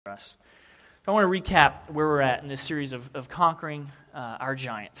us. So I want to recap where we're at in this series of conquering our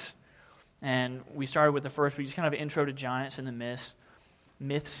giants. And we started with the first week, just kind of an intro to giants and the myths.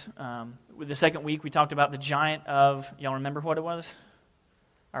 With the second week, we talked about the giant of, y'all remember what it was?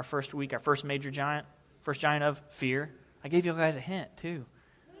 Our first week, our first major giant, first giant of fear. I gave you guys a hint, too.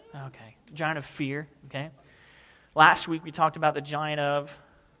 Okay, giant of fear, okay. Last week, we talked about the giant of,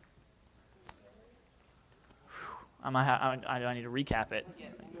 I need to recap it.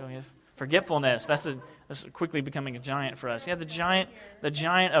 Forgetfulness. That's quickly becoming a giant for us. Yeah, the giant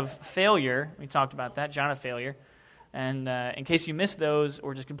of failure. We talked about that, giant of failure. And in case you missed those,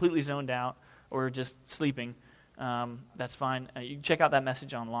 or just completely zoned out, or just sleeping, that's fine. You can check out that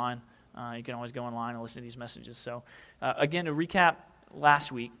message online. You can always go online and listen to these messages. So, again, to recap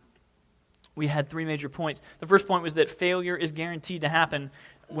last week, we had three major points. The first point was that failure is guaranteed to happen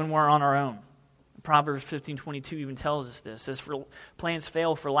when we're on our own. Proverbs 15:22 even tells us this. It says, plans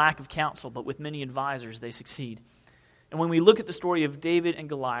fail for lack of counsel, but with many advisors they succeed. And when we look at the story of David and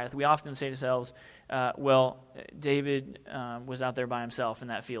Goliath, we often say to ourselves, David was out there by himself in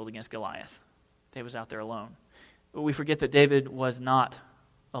that field against Goliath. David was out there alone. But we forget that David was not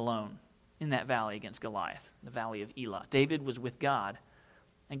alone in that valley against Goliath, the valley of Elah. David was with God,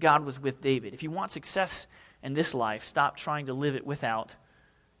 and God was with David. If you want success in this life, stop trying to live it without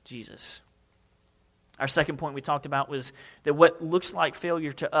Jesus. Our second point we talked about was that what looks like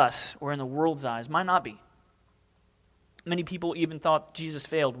failure to us or in the world's eyes might not be. Many people even thought Jesus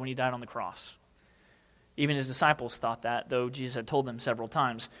failed when he died on the cross. Even his disciples thought that, though Jesus had told them several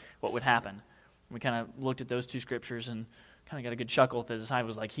times what would happen. We kind of looked at those two scriptures and kind of got a good chuckle at the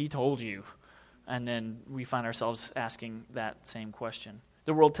disciples, like, he told you. And then we find ourselves asking that same question.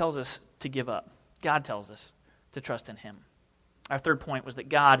 The world tells us to give up. God tells us to trust in him. Our third point was that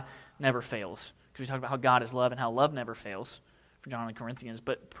God never fails. Because we talked about how God is love and how love never fails for John and Corinthians.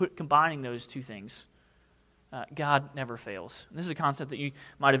 But combining those two things, God never fails. And this is a concept that you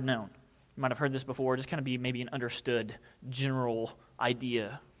might have known. You might have heard this before. Just kind of be maybe an understood general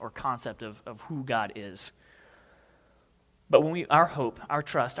idea or concept of who God is. But when our hope, our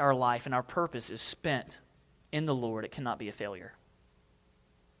trust, our life, and our purpose is spent in the Lord, it cannot be a failure.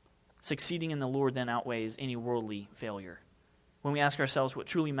 Succeeding in the Lord then outweighs any worldly failure. When we ask ourselves what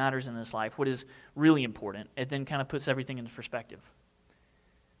truly matters in this life, what is really important, it then kind of puts everything into perspective.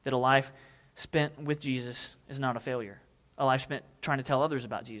 That a life spent with Jesus is not a failure. A life spent trying to tell others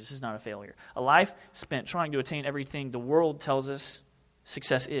about Jesus is not a failure. A life spent trying to attain everything the world tells us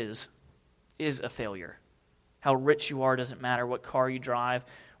success is a failure. How rich you are doesn't matter, what car you drive,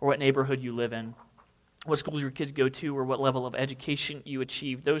 or what neighborhood you live in, what schools your kids go to, or what level of education you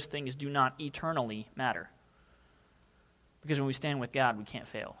achieve. Those things do not eternally matter. Because when we stand with God, we can't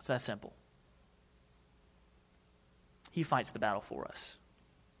fail. It's that simple. He fights the battle for us.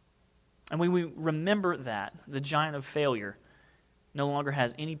 And when we remember that, the giant of failure no longer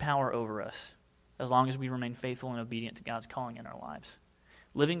has any power over us as long as we remain faithful and obedient to God's calling in our lives.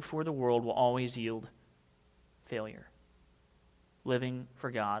 Living for the world will always yield failure. Living for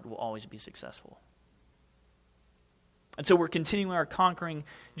God will always be successful. And so we're continuing our Conquering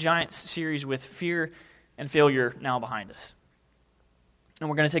Giants series with fear and failure now behind us. And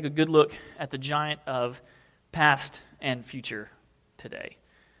we're going to take a good look at the giant of past and future today.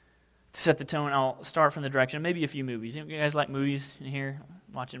 To set the tone, I'll start from the direction, maybe a few movies. You guys like movies in here?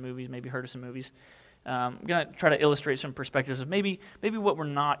 Watching movies, maybe heard of some movies? I'm going to try to illustrate some perspectives of maybe what we're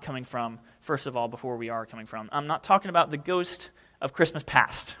not coming from, first of all, before we are coming from. I'm not talking about the ghost of Christmas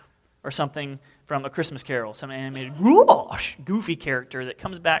past or something from A Christmas Carol, some animated, goofy character that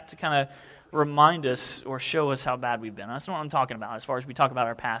comes back to kind of remind us or show us how bad we've been. That's not what I'm talking about as far as we talk about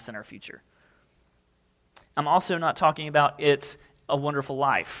our past and our future. I'm also not talking about It's a Wonderful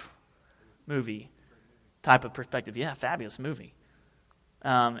Life movie type of perspective. Yeah, fabulous movie.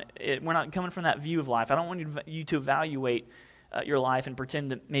 We're not coming from that view of life. I don't want you to evaluate your life and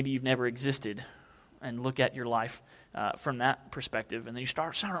pretend that maybe you've never existed and look at your life from that perspective, and then you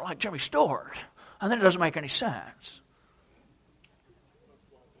start sounding like Jimmy Stewart, and then it doesn't make any sense.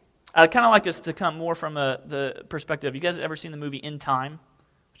 I'd kind of like us to come more from the perspective. You guys ever seen the movie In Time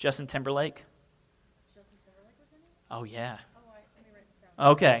with Justin Timberlake? Justin Timberlake was in it? Oh, yeah. Oh, let me write this down.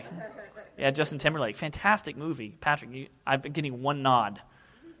 Okay. Yeah, Justin Timberlake. Fantastic movie. Patrick, I've been getting one nod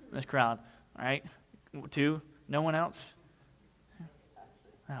in this crowd. All right? Two? No one else?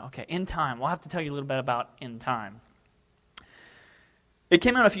 Oh, okay. In Time. We'll have to tell you a little bit about In Time. It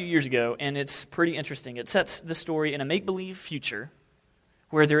came out a few years ago, and it's pretty interesting. It sets the story in a make-believe future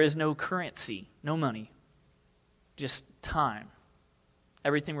where there is no currency, no money, just time.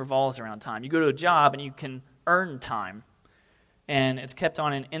 Everything revolves around time. You go to a job and you can earn time, and it's kept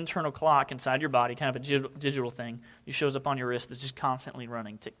on an internal clock inside your body, kind of a digital thing. It shows up on your wrist that's just constantly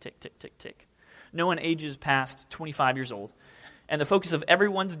running, tick, tick, tick, tick, tick. No one ages past 25 years old, and the focus of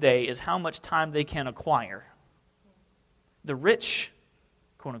everyone's day is how much time they can acquire. The rich,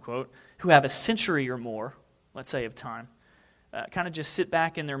 quote unquote, who have a century or more, let's say, of time, kind of just sit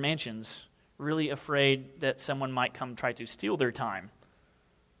back in their mansions, really afraid that someone might come try to steal their time.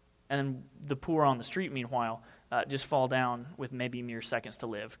 And then the poor on the street, meanwhile, just fall down with maybe mere seconds to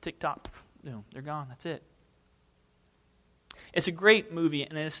live. Tick-tock, boom, they're gone, that's it. It's a great movie,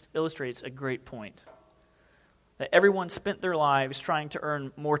 and it illustrates a great point. That everyone spent their lives trying to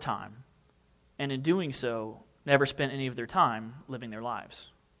earn more time, and in doing so, never spent any of their time living their lives.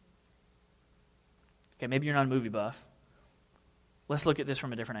 Okay, maybe you're not a movie buff. Let's look at this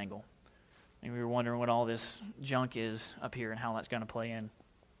from a different angle. Maybe we were wondering what all this junk is up here and how that's going to play in.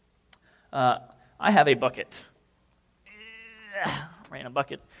 I have a bucket. Random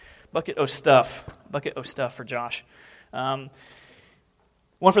bucket. Bucket of stuff. Bucket of stuff for Josh. One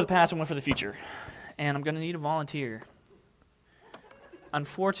for the past and one for the future. And I'm going to need a volunteer.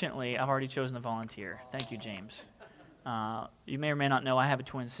 Unfortunately, I've already chosen a volunteer. Thank you, James. You may or may not know I have a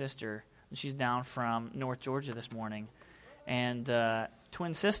twin sister, and she's down from North Georgia this morning. And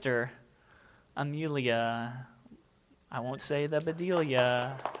twin sister, Amelia, I won't say the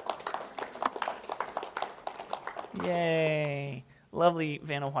Bedelia. Yay. Lovely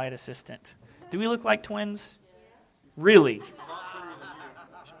Vanna White assistant. Do we look like twins? Really?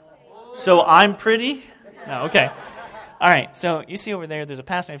 So I'm pretty? No, okay. All right, so you see over there, there's a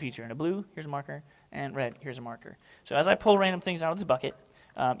past and a future. And a blue, here's a marker, and red, here's a marker. So as I pull random things out of this bucket,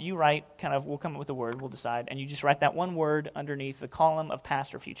 you write we'll come up with a word, we'll decide, and you just write that one word underneath the column of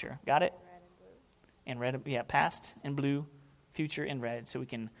past or future. Got it? And red, yeah, past in blue, future in red, so we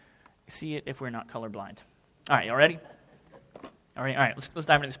can see it if we're not colorblind. All right, y'all ready? All right, let's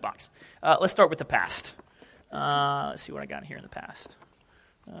dive into this box. Let's start with the past. Let's see what I got here in the past.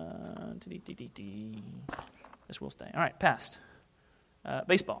 This will stay. All right, past.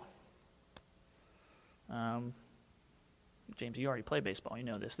 Baseball. James, you already play baseball. You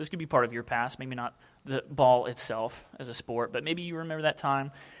know this. This could be part of your past. Maybe not the ball itself as a sport, but maybe you remember that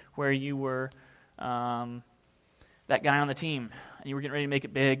time where you were that guy on the team, and you were getting ready to make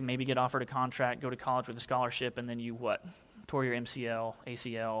it big, maybe get offered a contract, go to college with a scholarship, and then you tore your MCL,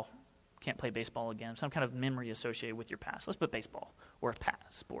 ACL, can't play baseball again. Some kind of memory associated with your past. Let's put baseball or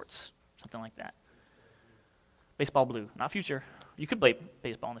past sports, something like that. Baseball blue, not future. You could play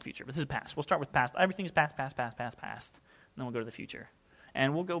baseball in the future, but this is past. We'll start with past. Everything is past. And then we'll go to the future.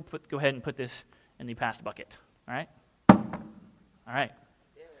 And we'll go ahead and put this in the past bucket. All right? All right.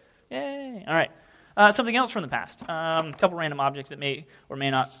 Yay. All right. Something else from the past. A couple random objects that may or may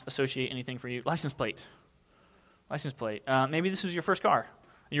not associate anything for you. License plate. Maybe this was your first car.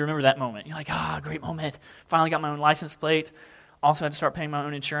 You remember that moment. You're like, great moment. Finally got my own license plate. Also had to start paying my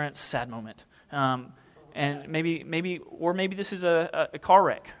own insurance. Sad moment. And maybe this is a car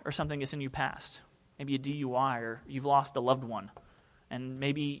wreck or something that's in your past. Maybe a DUI or you've lost a loved one. And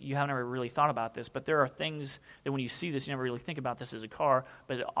maybe you haven't ever really thought about this, but there are things that when you see this, you never really think about this as a car,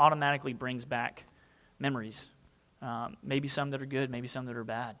 but it automatically brings back memories. Maybe some that are good, maybe some that are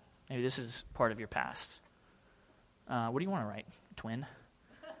bad. Maybe this is part of your past. What do you want to write, twin?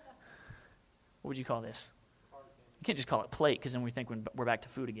 What would you call this? You can't just call it plate because then we think we're back to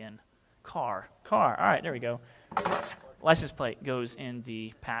food again. Car. All right, there we go. License plate goes in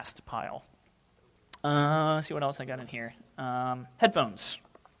the past pile. Let's see what else I got in here. Headphones.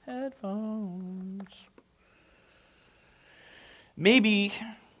 Maybe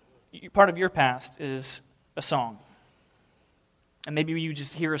part of your past is a song. And maybe you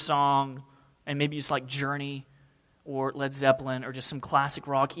just hear a song, and maybe it's like Journey or Led Zeppelin or just some classic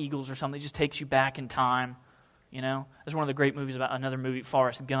rock, Eagles or something that just takes you back in time. You know, there's one of the great movies about another movie,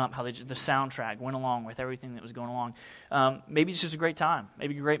 Forrest Gump, how the soundtrack went along with everything that was going along. Maybe it's just a great time.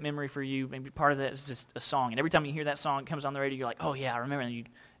 Maybe a great memory for you. Maybe part of that is just a song. And every time you hear that song, it comes on the radio, you're like, oh, yeah, I remember. And you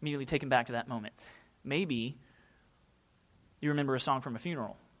immediately taken back to that moment. Maybe you remember a song from a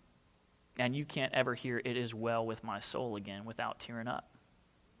funeral, and you can't ever hear It Is Well With My Soul again without tearing up.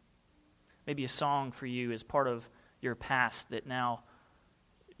 Maybe a song for you is part of your past that now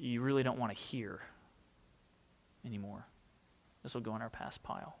you really don't want to hear anymore. This will go in our past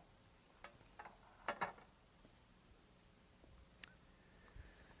pile.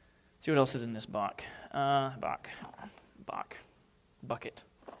 See what else is in this bucket. It's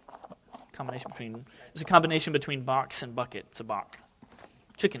a combination between box and bucket. It's a bok.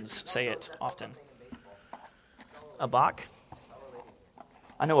 Chickens say it often. A bok?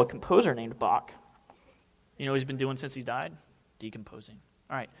 I know a composer named Bach. You know what he's been doing since he died? decomposing.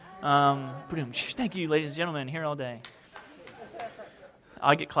 All right. Thank you, ladies and gentlemen, here all day.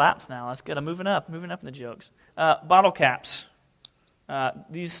 I get claps now. That's good. I'm moving up in the jokes. Bottle caps.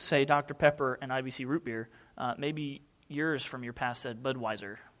 These say Dr. Pepper and IBC root beer. Maybe yours from your past said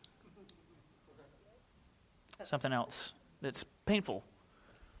Budweiser. Something else that's painful.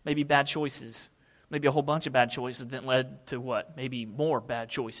 Maybe bad choices. Maybe a whole bunch of bad choices that led to what? Maybe more bad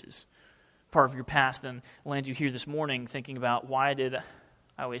choices. Part of your past then lands you here this morning thinking about, why did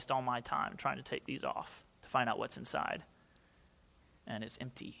I waste all my time trying to take these off to find out what's inside? And it's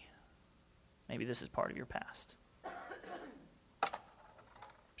empty. Maybe this is part of your past.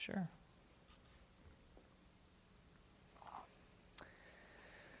 Sure.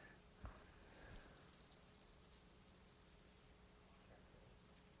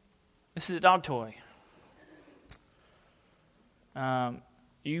 This is a dog toy.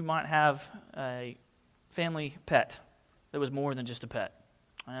 You might have a family pet that was more than just a pet.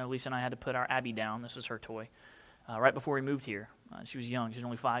 I know Lisa and I had to put our Abby down. This was her toy. Right before we moved here. She was young. She was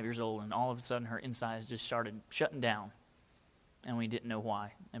only 5 years old, and all of a sudden her insides just started shutting down, and we didn't know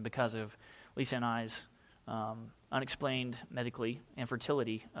why. And because of Lisa and I's unexplained medically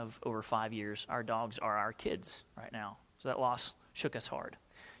infertility of over 5 years, our dogs are our kids right now. So that loss shook us hard.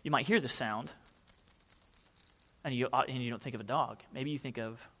 You might hear the sound, and you don't think of a dog. Maybe you think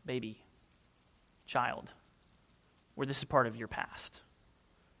of baby, child, where this is part of your past.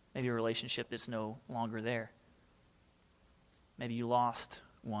 Maybe a relationship that's no longer there. Maybe you lost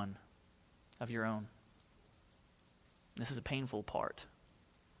one of your own. This is a painful part.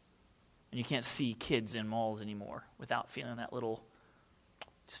 And you can't see kids in malls anymore without feeling that little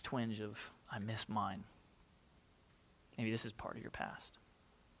just twinge of, I miss mine. Maybe this is part of your past.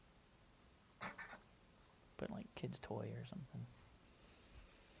 Put like kid's toy or something.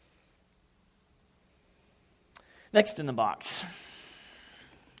 Next in the box.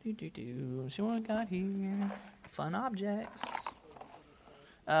 See what I got here? Fun objects.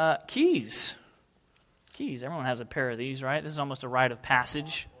 Keys. Keys. Everyone has a pair of these, right? This is almost a rite of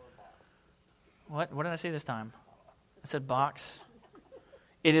passage. What did I say this time? I said box.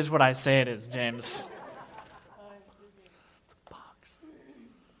 It is what I say it is, James. It's a box.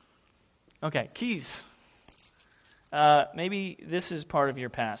 Okay, keys. Maybe this is part of your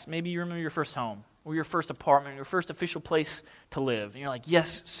past. Maybe you remember your first home, or your first apartment, your first official place to live. And you're like,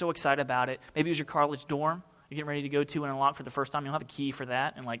 yes, so excited about it. Maybe it was your college dorm you're getting ready to go to and unlock for the first time. You'll have a key for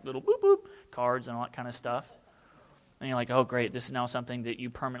that and like little boop, boop, cards and all that kind of stuff. And you're like, oh, great, this is now something that you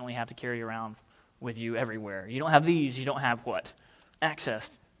permanently have to carry around with you everywhere. You don't have these, you don't have what?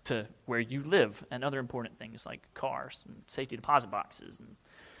 Access to where you live and other important things like cars and safety deposit boxes. And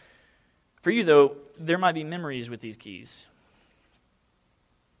for you, though, there might be memories with these keys.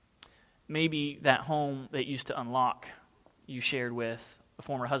 Maybe that home that used to unlock you shared with a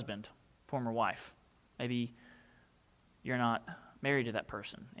former husband, former wife. Maybe you're not married to that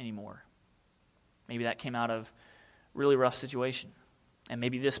person anymore. Maybe that came out of a really rough situation. And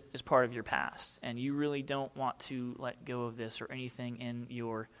maybe this is part of your past. And you really don't want to let go of this or anything in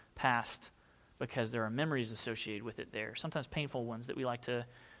your past because there are memories associated with it there. Sometimes painful ones that we like to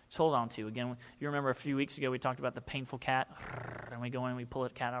hold on to. Again, you remember a few weeks ago we talked about the painful cat, and we go in and we pull a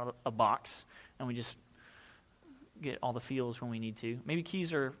cat out of a box, and we just get all the feels when we need to. Maybe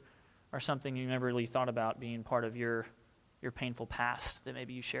keys are something you never really thought about being part of your painful past that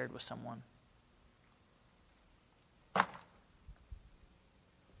maybe you shared with someone.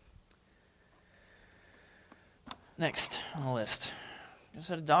 Next on the list, a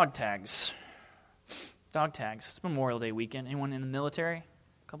set of dog tags. Dog tags. It's Memorial Day weekend. Anyone in the military?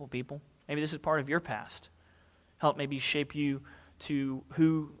 A couple people. Maybe this is part of your past. Help maybe shape you to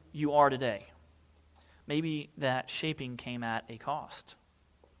who you are today. Maybe that shaping came at a cost.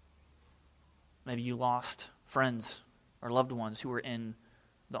 Maybe you lost friends or loved ones who were in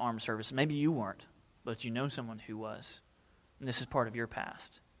the armed service. Maybe you weren't, but you know someone who was. And this is part of your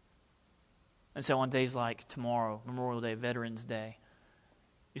past. And so on days like tomorrow, Memorial Day, Veterans Day,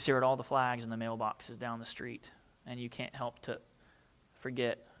 you stare at all the flags in the mailboxes down the street, and you can't help to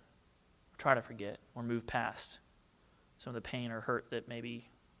forget, try to forget, or move past some of the pain or hurt that maybe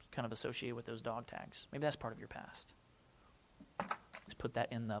kind of associated with those dog tags. Maybe that's part of your past. Just put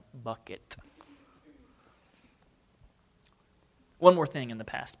that in the bucket. One more thing in the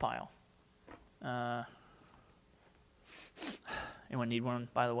past pile. Anyone need one,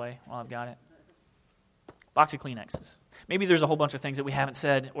 by the way, while I've got it? Box of Kleenexes. Maybe there's a whole bunch of things that we haven't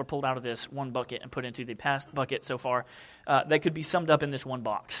said or pulled out of this one bucket and put into the past bucket so far that could be summed up in this one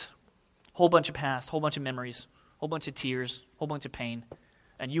box. Whole bunch of past, whole bunch of memories, whole bunch of tears, whole bunch of pain.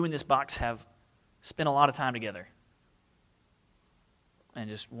 And you in this box have spent a lot of time together. And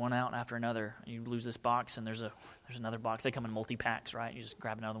just one out after another. You lose this box, and there's another box. They come in multi-packs, right? You just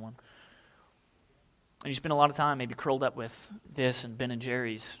grab another one. And you spend a lot of time maybe curled up with this and Ben and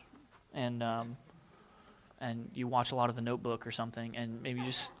Jerry's, and you watch a lot of The Notebook or something, and maybe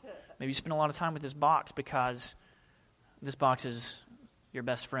you spend a lot of time with this box because this box is your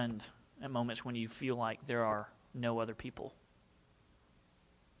best friend at moments when you feel like there are no other people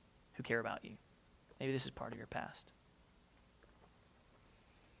who care about you. Maybe this is part of your past.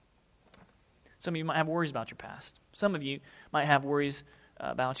 Some of you might have worries about your past. Some of you might have worries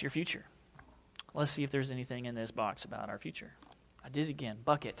about your future. Let's see if there's anything in this box about our future. I did it again.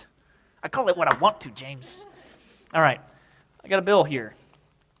 Bucket. I call it what I want to, James. All right. I got a bill here.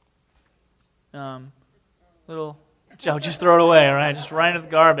 Little Joe, just throw it away, all right? Just right into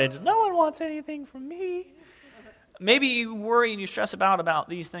the garbage. No one wants anything from me. Maybe you worry and you stress about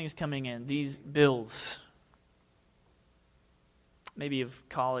these things coming in, these bills. Maybe of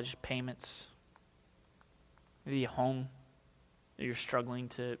college payments. Maybe a home that you're struggling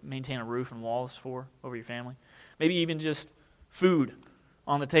to maintain a roof and walls for over your family. Maybe even just food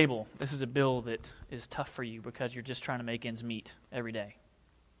on the table. This is a bill that is tough for you because you're just trying to make ends meet every day.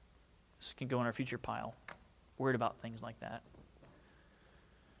 This can go in our future pile. Worried about things like that.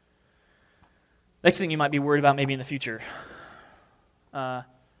 Next thing you might be worried about maybe in the future.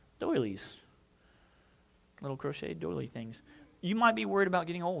 Doilies. Little crocheted doily things. You might be worried about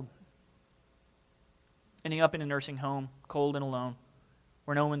getting old. Ending up in a nursing home, cold and alone,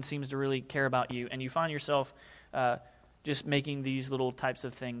 where no one seems to really care about you, and you find yourself just making these little types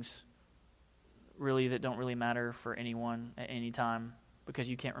of things really that don't really matter for anyone at any time because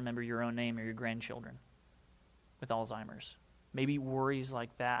you can't remember your own name or your grandchildren with Alzheimer's. Maybe worries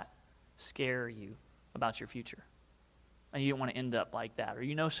like that scare you about your future, and you don't want to end up like that, or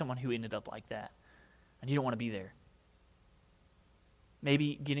you know someone who ended up like that, and you don't want to be there.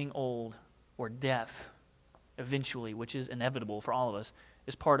 Maybe getting old or death eventually, which is inevitable for all of us,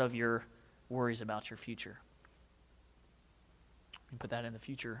 is part of your worries about your future. You put that in the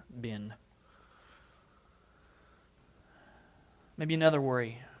future bin. Maybe another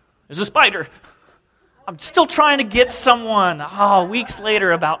worry. There's a spider. I'm still trying to get someone. Weeks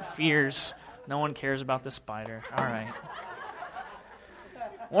later about fears. No one cares about the spider. All right.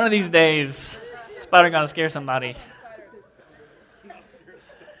 One of these days, spider gonna scare somebody.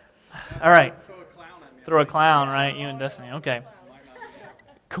 All right. Throw a clown, right? You and Destiny. Okay.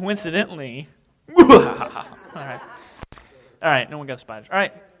 Coincidentally. All right. No one got spiders. All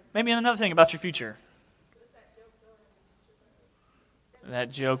right. Maybe another thing about your future.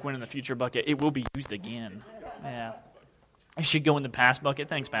 That joke went in the future bucket. It will be used again. Yeah. It should go in the past bucket.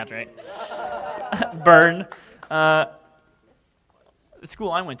 Thanks, Patrick. Burn. The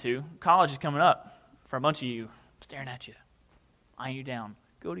school I went to, college is coming up for a bunch of you. I'm staring at you. Eyeing you down.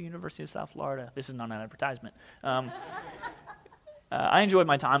 Go to University of South Florida. This is not an advertisement. I enjoyed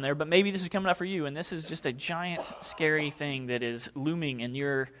my time there, but maybe this is coming up for you, and this is just a giant, scary thing that is looming in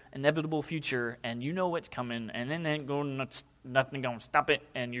your inevitable future, and you know what's coming, and then nothing going to stop it,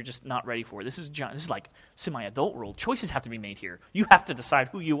 and you're just not ready for it. This is like semi-adult world. Choices have to be made here. You have to decide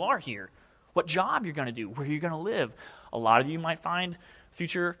who you are here, what job you're going to do, where you're going to live. A lot of you might find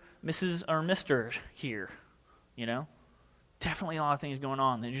future Mrs. or Mr. here, you know? Definitely a lot of things going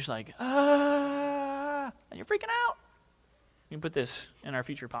on. They're just like, and you're freaking out. You can put this in our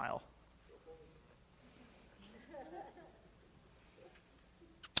future pile.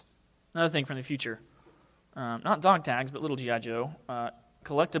 Another thing from the future. Not dog tags, but little G.I. Joe.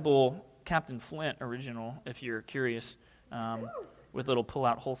 Collectible Captain Flint original, if you're curious, with little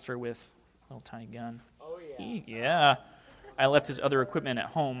pull-out holster with a little tiny gun. Oh, yeah. Yeah. I left his other equipment at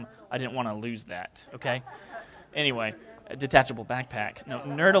home. I didn't want to lose that, okay? Anyway. A detachable backpack. No,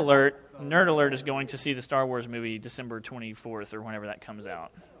 Nerd Alert is going to see the Star Wars movie December 24th or whenever that comes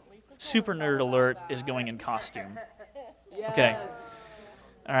out. Super Nerd Alert is going in costume. Yes. Okay.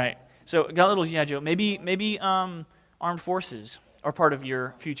 All right. So got a little G.I. Joe. Maybe armed forces are part of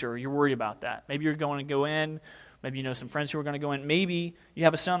your future. Or you're worried about that. Maybe you're going to go in. Maybe you know some friends who are going to go in. Maybe you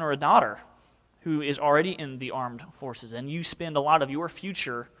have a son or a daughter who is already in the armed forces, and you spend a lot of your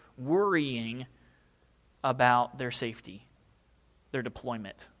future worrying about their safety, their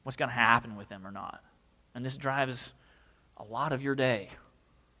deployment, what's going to happen with them or not. And this drives a lot of your day,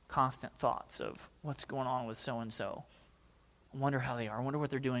 constant thoughts of what's going on with so-and-so. I wonder how they are. I wonder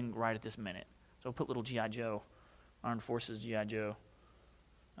what they're doing right at this minute. So put little G.I. Joe, Armed Forces G.I. Joe,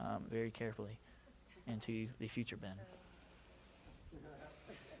 very carefully into the future bin.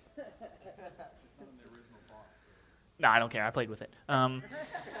 No, I don't care. I played with it.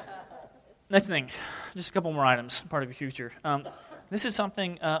 Next thing, just a couple more items, part of your future. This is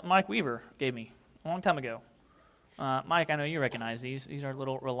something Mike Weaver gave me a long time ago. Mike, I know you recognize these. These are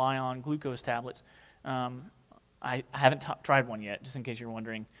little Rely-On glucose tablets. I haven't tried one yet, just in case you're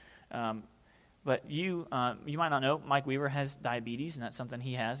wondering. But you might not know, Mike Weaver has diabetes, and that's something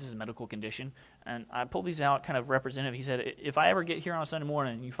he has. It's a medical condition. And I pulled these out kind of representative. He said, if I ever get here on a Sunday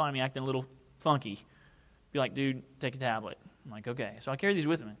morning and you find me acting a little funky, be like, dude, take a tablet. I'm like, okay. So I carry these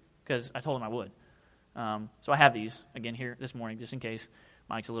with me because I told him I would. So I have these, again, here this morning, just in case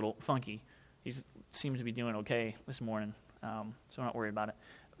Mike's a little funky. He seems to be doing okay this morning, so I'm not worried about it.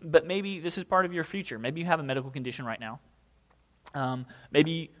 But maybe this is part of your future. Maybe you have a medical condition right now.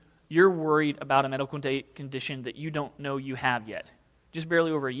 Maybe you're worried about a medical condition that you don't know you have yet. Just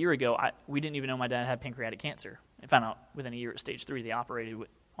barely over a year ago, we didn't even know my dad had pancreatic cancer. I found out within a year at stage 3. They operated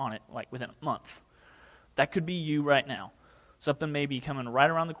on it like within a month. That could be you right now. Something may be coming right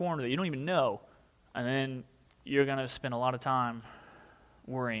around the corner that you don't even know, and then you're going to spend a lot of time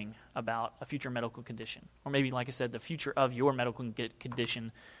worrying about a future medical condition. Or maybe, like I said, the future of your medical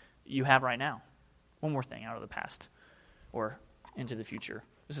condition you have right now. One more thing out of the past or into the future.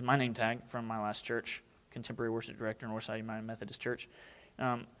 This is my name tag from my last church, Contemporary Worship Director in Northside United Methodist Church.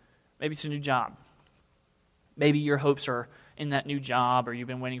 Maybe it's a new job. Maybe your hopes are in that new job, or you've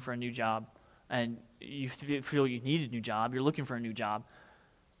been waiting for a new job, and you feel you need a new job. You're looking for a new job.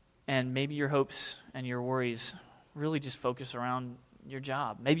 And maybe your hopes and your worries really just focus around your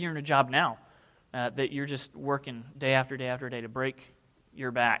job. Maybe you're in a job now that you're just working day after day after day to break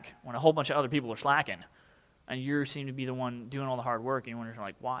your back when a whole bunch of other people are slacking, and you seem to be the one doing all the hard work, and you wonder,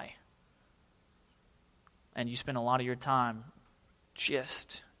 like, why? And you spend a lot of your time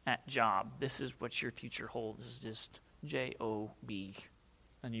just at job. This is what your future holds, is just J-O-B.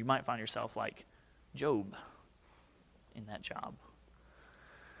 And you might find yourself like Job in that job.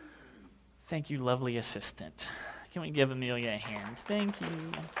 Thank you, lovely assistant. Can we give Amelia a hand? Thank you.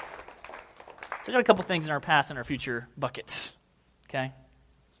 So I got a couple things in our past and our future buckets, okay?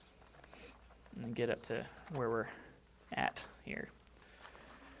 And get up to where we're at here.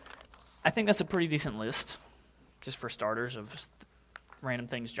 I think that's a pretty decent list, just for starters, of random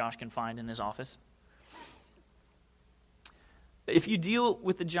things Josh can find in his office. If you deal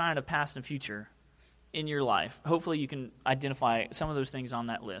with the giant of past and future in your life, hopefully you can identify some of those things on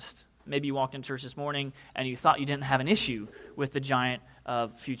that list. Maybe you walked into church this morning and you thought you didn't have an issue with the giant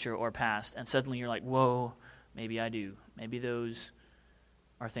of future or past, and suddenly you're like, whoa, maybe I do. Maybe those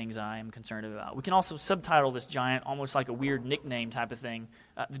are things I am concerned about. We can also subtitle this giant almost like a weird nickname type of thing.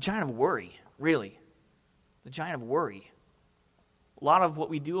 The giant of worry, really. The giant of worry. A lot of what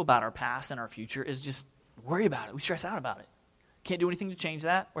we do about our past and our future is just worry about it. We stress out about it. Can't do anything to change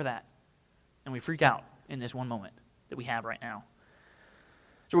that or that. And we freak out in this one moment that we have right now.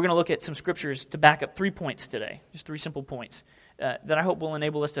 So we're going to look at some scriptures to back up 3 points today, just 3 simple points that I hope will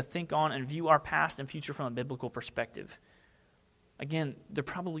enable us to think on and view our past and future from a biblical perspective. Again, they're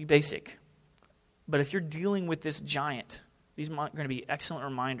probably basic, but if you're dealing with this giant, these are going to be excellent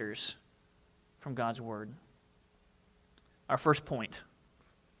reminders from God's Word. Our first point,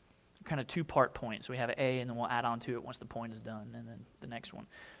 kind of 2-part point. So we have an A, and then we'll add on to it once the point is done, and then the next one.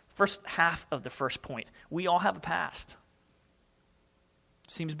 First half of the first point, we all have a past.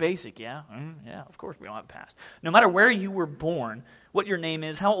 Seems basic, yeah? Yeah, of course we all have a past. No matter where you were born, what your name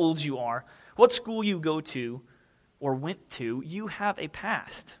is, how old you are, what school you go to or went to, you have a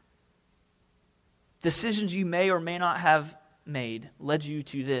past. Decisions you may or may not have made led you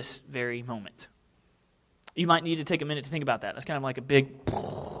to this very moment. You might need to take a minute to think about that. That's kind of like a big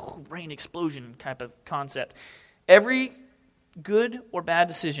brain explosion type of concept. Every good or bad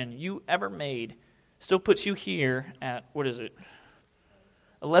decision you ever made still puts you here at,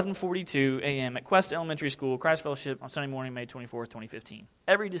 11:42 a.m. at Quest Elementary School, Christ Fellowship, on Sunday morning, May 24th, 2015.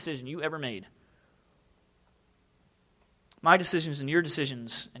 Every decision you ever made. My decisions and your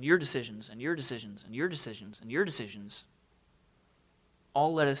decisions and your decisions and your decisions and your decisions and your decisions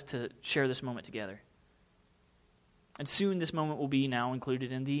all led us to share this moment together. And soon this moment will be now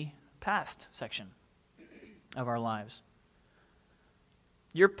included in the past section of our lives.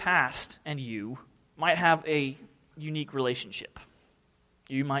 Your past and you might have a unique relationship.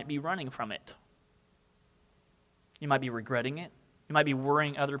 You might be running from it. You might be regretting it. You might be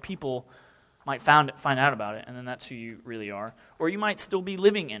worrying other people might find out about it, and then that's who you really are. Or you might still be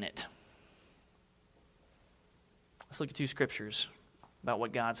living in it. Let's look at 2 scriptures about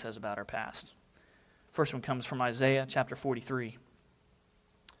what God says about our past. First one comes from Isaiah chapter 43,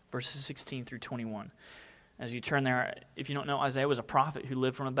 verses 16 through 21. As you turn there, if you don't know, Isaiah was a prophet who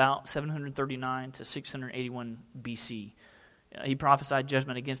lived from about 739 to 681 BC. He prophesied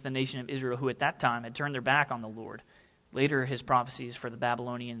judgment against the nation of Israel, who at that time had turned their back on the Lord. Later, his prophecies for the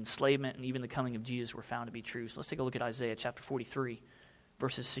Babylonian enslavement and even the coming of Jesus were found to be true. So let's take a look at Isaiah chapter 43,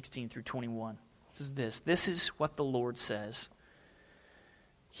 verses 16 through 21. It says this: "This is what the Lord says.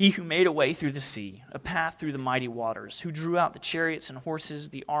 He who made a way through the sea, a path through the mighty waters, who drew out the chariots and horses,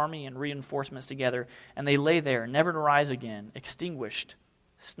 the army and reinforcements together, and they lay there, never to rise again, extinguished,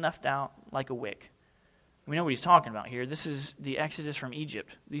 snuffed out like a wick." We know what he's talking about here. This is the Exodus from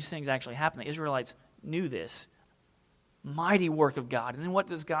Egypt. These things actually happened. The Israelites knew this. Mighty work of God. And then what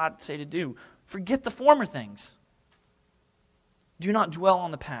does God say to do? Forget the former things. Do not dwell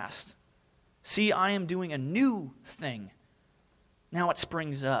on the past. See, I am doing a new thing. Now it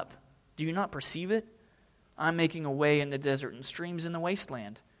springs up. Do you not perceive it? I'm making a way in the desert and streams in the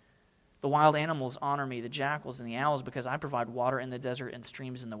wasteland. The wild animals honor me, the jackals and the owls, because I provide water in the desert and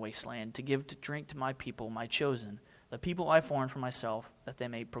streams in the wasteland, to give to drink to my people, my chosen, the people I formed for myself, that they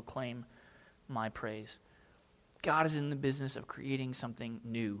may proclaim my praise. God is in the business of creating something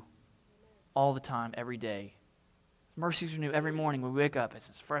new all the time, every day. Mercies are new every morning when we wake up. It's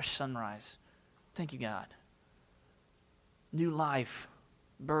a fresh sunrise. Thank you, God. New life,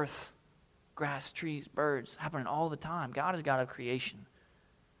 birth, grass, trees, birds, happening all the time. God is God of creation.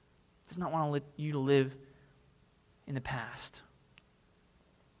 He does not want you to live in the past.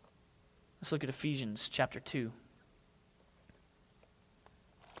 Let's look at Ephesians chapter 2.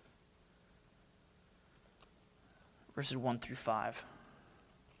 Verses 1 through 5.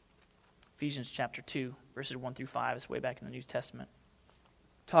 Ephesians chapter 2, verses 1 through 5 is way back in the New Testament.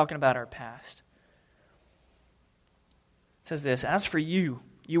 Talking about our past. It says this: "As for you,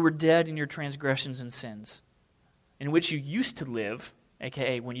 you were dead in your transgressions and sins, in which you used to live,"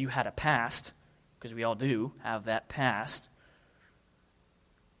 aka when you had a past, because we all do have that past,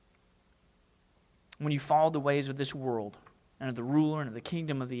 "when you followed the ways of this world, and of the ruler and of the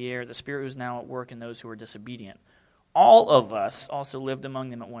kingdom of the air, the spirit who is now at work in those who are disobedient. All of us also lived among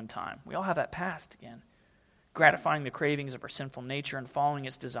them at one time." We all have that past again. "Gratifying the cravings of our sinful nature and following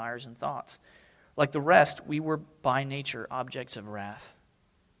its desires and thoughts. Like the rest, we were by nature objects of wrath.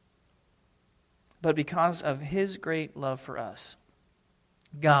 But because of his great love for us,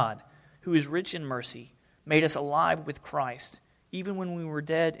 God, who is rich in mercy, made us alive with Christ, even when we were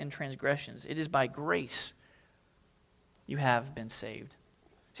dead in transgressions. It is by grace you have been saved."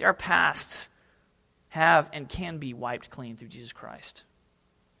 See, our pasts have and can be wiped clean through Jesus Christ.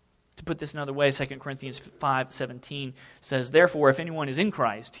 To put this another way, 2 Corinthians 5:17 says, "Therefore, if anyone is in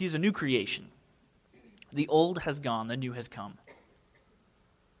Christ, he is a new creation. The old has gone, the new has come."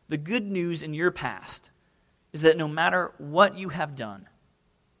 The good news in your past is that no matter what you have done,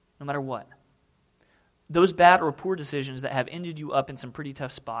 no matter what, those bad or poor decisions that have ended you up in some pretty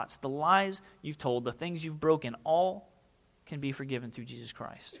tough spots, the lies you've told, the things you've broken, all can be forgiven through Jesus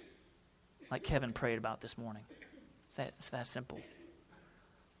Christ. Like Kevin prayed about this morning. It's that simple.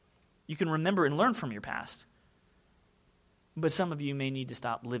 You can remember and learn from your past, but some of you may need to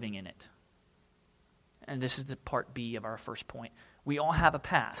stop living in it. And this is the part B of our first point. We all have a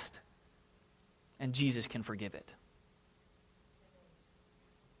past, and Jesus can forgive it.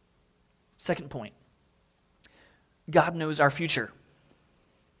 Second point, God knows our future.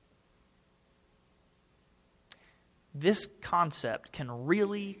 This concept can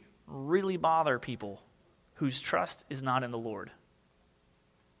really bother people whose trust is not in the Lord.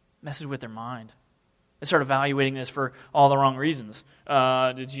 Messes with their mind. They start evaluating this for all the wrong reasons.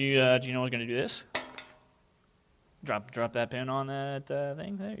 Did you know I was going to do this? Drop that pen on that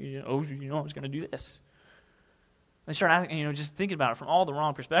thing there. You know I was going to do this. They start asking, just thinking about it from all the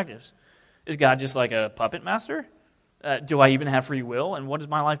wrong perspectives. Is God just like a puppet master? Do I even have free will? And what does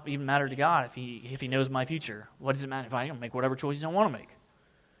my life even matter to God if He knows my future? What does it matter if I don't make whatever choices I want to make?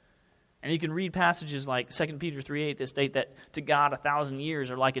 And you can read passages like 2 Peter 3:8 that state that to God 1,000 years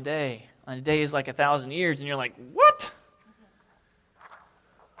are like a day, and a day is like 1,000 years, and you're like, what?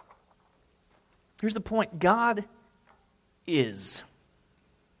 Here's the point. God is.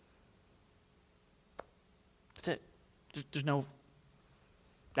 That's it. There's no,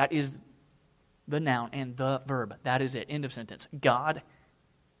 that is the noun and the verb. That is it. End of sentence. God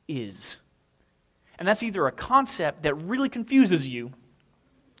is. And that's either a concept that really confuses you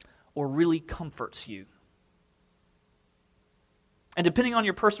or really comforts you. And depending on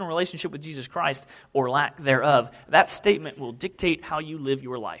your personal relationship with Jesus Christ, or lack thereof, that statement will dictate how you live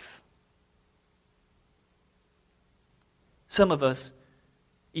your life. Some of us,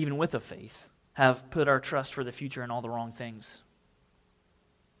 even with a faith, have put our trust for the future in all the wrong things.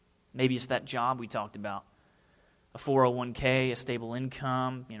 Maybe it's that job we talked about, a 401k, a stable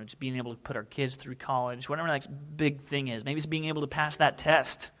income, just being able to put our kids through college, whatever that big thing is. Maybe it's being able to pass that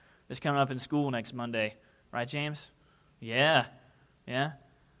test that's coming up in school next Monday. Right, James? Yeah.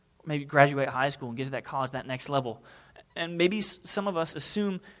 Maybe graduate high school and get to that college, that next level. And maybe some of us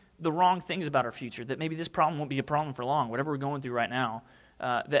assume the wrong things about our future, that maybe this problem won't be a problem for long, whatever we're going through right now,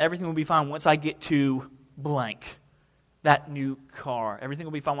 that everything will be fine once I get to blank, that new car. Everything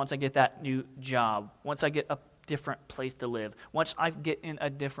will be fine once I get that new job, once I get a different place to live, once I get in a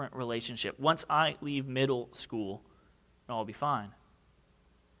different relationship, once I leave middle school, it'll all be fine.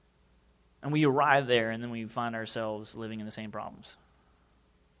 And we arrive there, and then we find ourselves living in the same problems.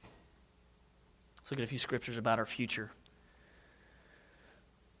 Let's look at a few scriptures about our future.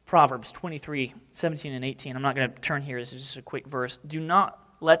 Proverbs 23, 17 and 18. I'm not going to turn here. This is just a quick verse. Do not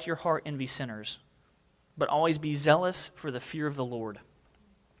let your heart envy sinners, but always be zealous for the fear of the Lord.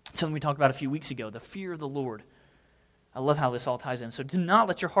 Something we talked about a few weeks ago, the fear of the Lord. I love how this all ties in. So do not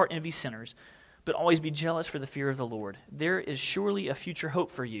let your heart envy sinners, but always be jealous for the fear of the Lord. There is surely a future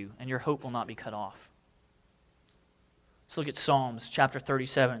hope for you, and your hope will not be cut off. Let's look at Psalms chapter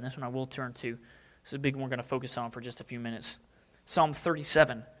 37. This one I will turn to. This is a big one we're going to focus on for just a few minutes. Psalm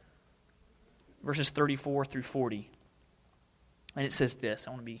 37, verses 34 through 40. And it says this.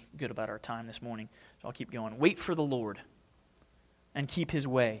 I want to be good about our time this morning, so I'll keep going. Wait for the Lord and keep his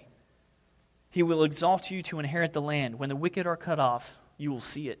way. He will exalt you to inherit the land. When the wicked are cut off, you will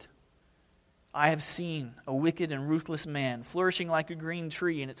see it. I have seen a wicked and ruthless man flourishing like a green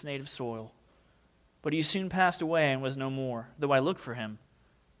tree in its native soil. But he soon passed away and was no more. Though I looked for him,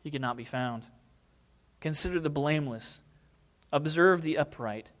 he could not be found. Consider the blameless. Observe the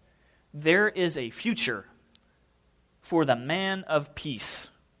upright. There is a future for the man of peace.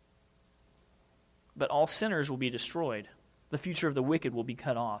 But all sinners will be destroyed. The future of the wicked will be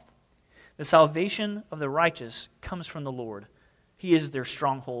cut off. The salvation of the righteous comes from the Lord. He is their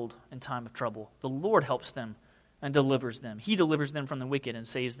stronghold in time of trouble. The Lord helps them and delivers them. He delivers them from the wicked and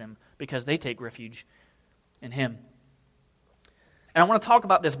saves them because they take refuge in him. And I want to talk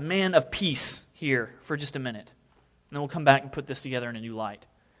about this man of peace here for just a minute. And then we'll come back and put this together in a new light.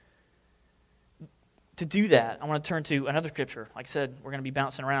 To do that, I want to turn to another scripture. Like I said, we're going to be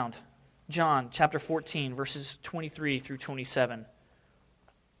bouncing around. John chapter 14, verses 23 through 27.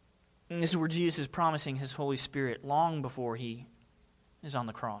 And this is where Jesus is promising his Holy Spirit long before he is on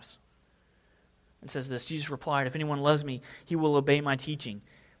the cross. It says this, Jesus replied, if anyone loves me, he will obey my teaching.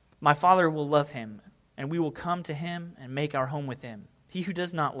 My Father will love him, and we will come to him and make our home with him. He who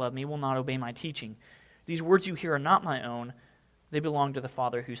does not love me will not obey my teaching. These words you hear are not my own. They belong to the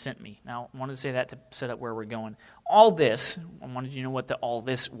Father who sent me. Now, I wanted to say that to set up where we're going. All this, I wanted you to know what all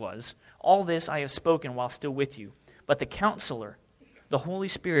this was. All this I have spoken while still with you. But the Counselor, the Holy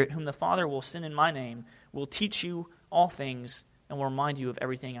Spirit, whom the Father will send in my name, will teach you all things and will remind you of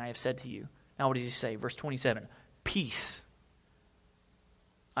everything I have said to you. Now what does he say? Verse 27, peace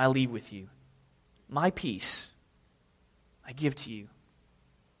I leave with you. My peace I give to you.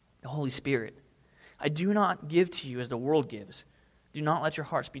 The Holy Spirit. I do not give to you as the world gives. Do not let your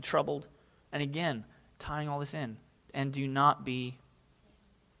hearts be troubled. And again, tying all this in. And do not be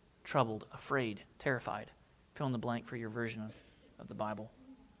troubled, afraid, terrified. Fill in the blank for your version of the Bible.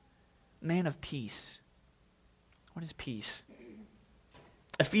 Man of peace. What is peace?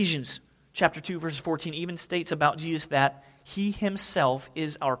 Ephesians chapter 2, verse 14 even states about Jesus that he himself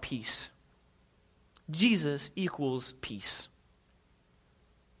is our peace. Jesus equals peace.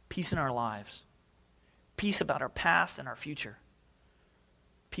 Peace in our lives. Peace about our past and our future.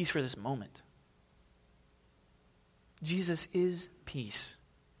 Peace for this moment. Jesus is peace.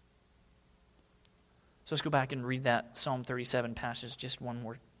 So let's go back and read that Psalm 37 passage just one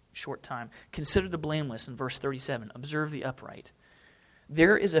more short time. Consider the blameless in verse 37. Observe the upright.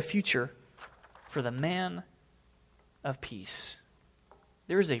 There is a future for the man of peace.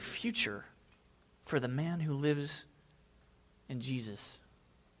 There is a future for the man who lives in Jesus,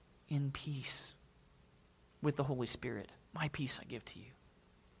 in peace, with the Holy Spirit. My peace I give to you.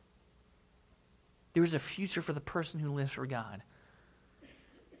 There is a future for the person who lives for God.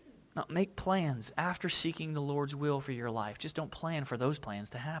 Now, make plans after seeking the Lord's will for your life. Just don't plan for those plans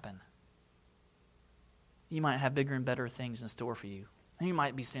to happen. You might have bigger and better things in store for you. And you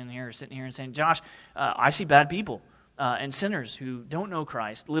might be sitting here and saying, Josh, I see bad people and sinners who don't know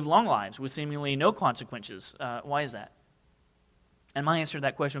Christ live long lives with seemingly no consequences. Why is that? And my answer to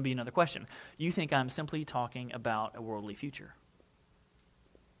that question would be another question. You think I'm simply talking about a worldly future?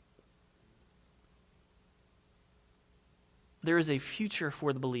 There is a future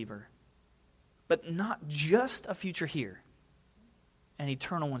for the believer, but not just a future here, an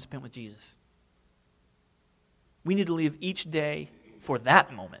eternal one spent with Jesus. We need to live each day for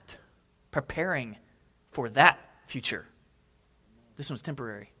that moment, preparing for that future. This one's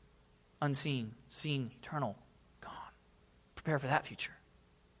temporary, unseen, seen, eternal, gone. Prepare for that future.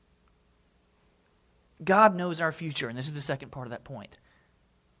 God knows our future, and this is the second part of that point.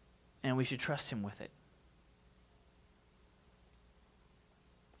 And we should trust him with it.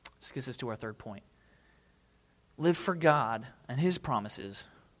 This gets us to our third point. Live for God and his promises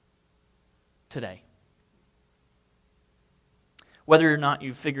today. Whether or not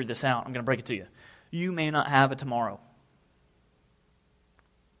you've figured this out, I'm going to break it to you. You may not have a tomorrow.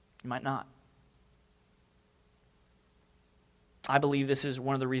 You might not. I believe this is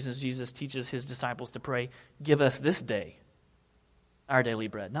one of the reasons Jesus teaches his disciples to pray, give us this day our daily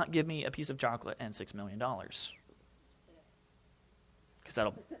bread. Not give me a piece of chocolate and $6 million. Because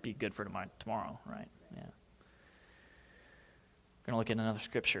that'll be good for tomorrow, right? Yeah. We're going to look at another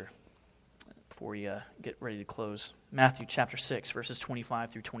scripture before we get ready to close. Matthew chapter 6, verses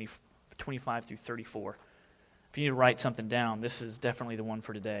 25 through 34. If you need to write something down, this is definitely the one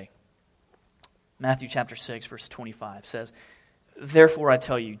for today. Matthew chapter 6, verse 25 says, "Therefore I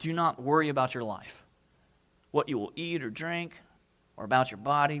tell you, do not worry about your life, what you will eat or drink, or about your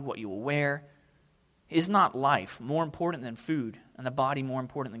body, what you will wear. Is not life more important than food, and the body more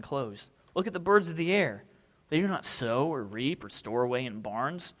important than clothes? Look at the birds of the air. They do not sow or reap or store away in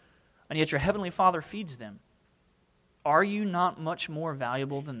barns, and yet your heavenly Father feeds them. Are you not much more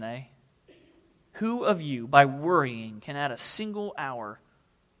valuable than they? Who of you, by worrying, can add a single hour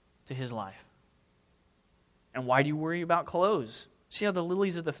to his life? And why do you worry about clothes? See how the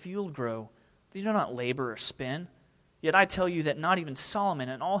lilies of the field grow. They do not labor or spin. Yet I tell you that not even Solomon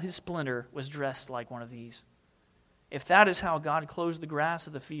in all his splendor was dressed like one of these. If that is how God clothes the grass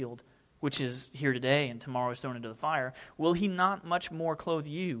of the field, which is here today and tomorrow is thrown into the fire, will he not much more clothe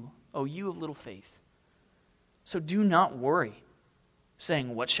you, O you of little faith? So do not worry,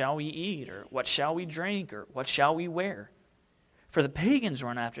 saying, what shall we eat, or what shall we drink, or what shall we wear? For the pagans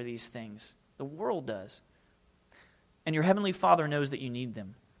run after these things. The world does. And your heavenly Father knows that you need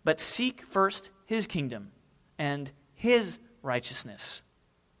them. But seek first his kingdom and his righteousness,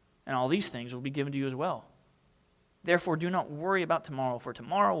 and all these things will be given to you as well. Therefore, do not worry about tomorrow, for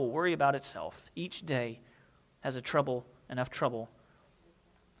tomorrow will worry about itself. Each day has enough trouble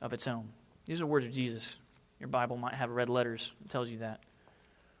of its own." These are words of Jesus. Your Bible might have red letters that tells you that.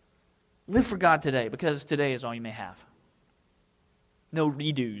 Live for God today, because today is all you may have. No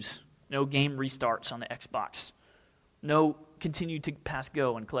redos, no game restarts on the Xbox, no continue to pass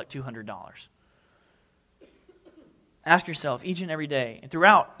go and collect $200. Ask yourself each and every day, and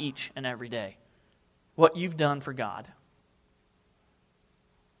throughout each and every day, what you've done for God.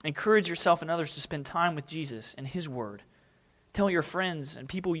 Encourage yourself and others to spend time with Jesus and his word. Tell your friends and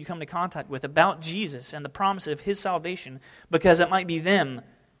people you come into contact with about Jesus and the promise of his salvation, because it might be them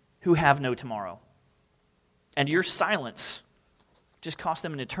who have no tomorrow. And your silence just cost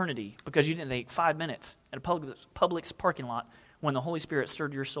them an eternity because you didn't take 5 minutes at a Publix parking lot when the Holy Spirit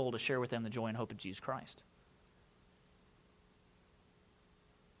stirred your soul to share with them the joy and hope of Jesus Christ.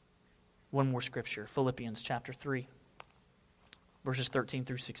 One more scripture, Philippians chapter 3, verses 13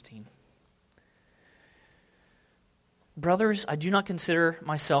 through 16. "Brothers, I do not consider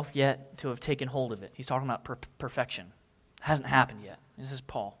myself yet to have taken hold of it." He's talking about perfection. It hasn't happened yet. This is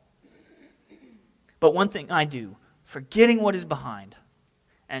Paul. "But one thing I do, forgetting what is behind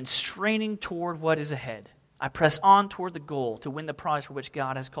and straining toward what is ahead, I press on toward the goal to win the prize for which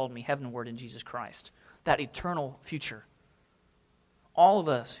God has called me heavenward in Jesus Christ," that eternal future. All of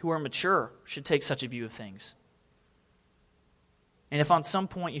us who are mature should take such a view of things. And if on some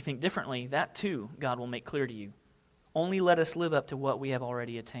point you think differently, that too God will make clear to you. Only let us live up to what we have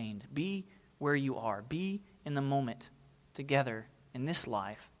already attained. Be where you are. Be in the moment together in this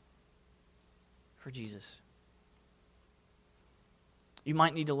life for Jesus. You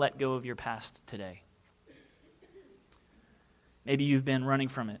might need to let go of your past today. Maybe you've been running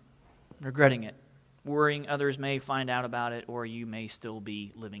from it, regretting it, worrying others may find out about it, or you may still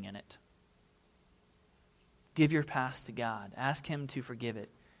be living in it. Give your past to God. Ask him to forgive it,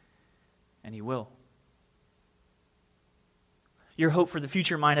 and he will. Your hope for the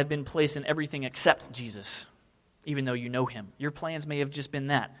future might have been placed in everything except Jesus, even though you know him. Your plans may have just been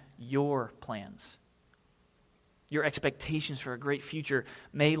that, your plans. Your expectations for a great future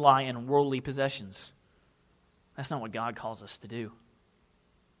may lie in worldly possessions. That's not what God calls us to do.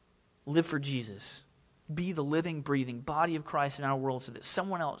 Live for Jesus. Be the living, breathing body of Christ in our world so that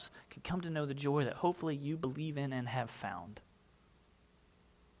someone else can come to know the joy that hopefully you believe in and have found.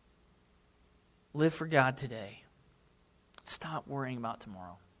 Live for God today. Stop worrying about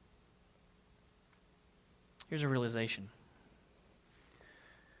tomorrow. Here's a realization.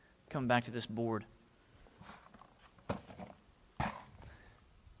 Coming back to this board.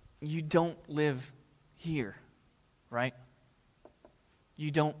 You don't live here, right? you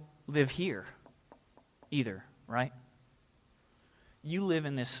don't live here either, right? You live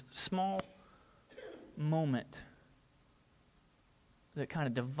in this small moment that kind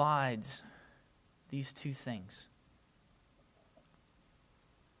of divides these two things.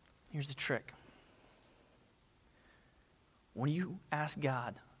 Here's the trick. When you ask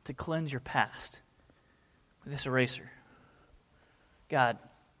God to cleanse your past with this eraser, God,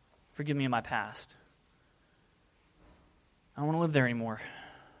 forgive me of my past. I don't want to live there anymore.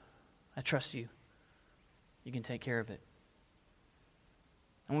 I trust you. You can take care of it.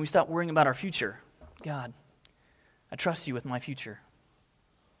 And when we stop worrying about our future, God, I trust you with my future.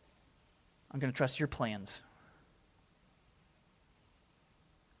 I'm going to trust your plans.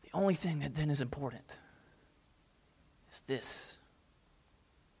 The only thing that then is important is this.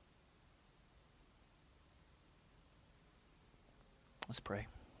 Let's pray.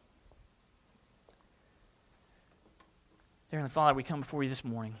 Dear Heavenly Father, we come before you this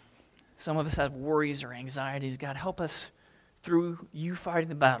morning. Some of us have worries or anxieties. God, help us through you fighting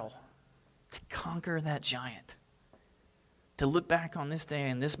the battle to conquer that giant. To look back on this day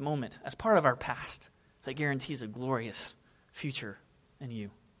and this moment as part of our past that guarantees a glorious future in you.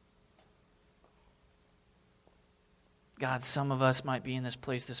 God, some of us might be in this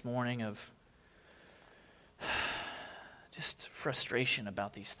place this morning of just frustration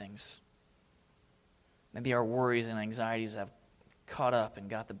about these things. Maybe our worries and anxieties have caught up and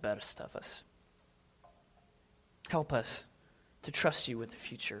got the best of us. Help us to trust you with the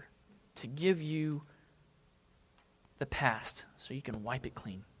future, to give you the past so you can wipe it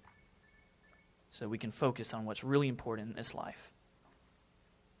clean, so we can focus on what's really important in this life.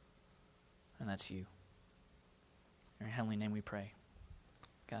 And that's you. In your heavenly name we pray.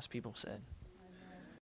 God's people said,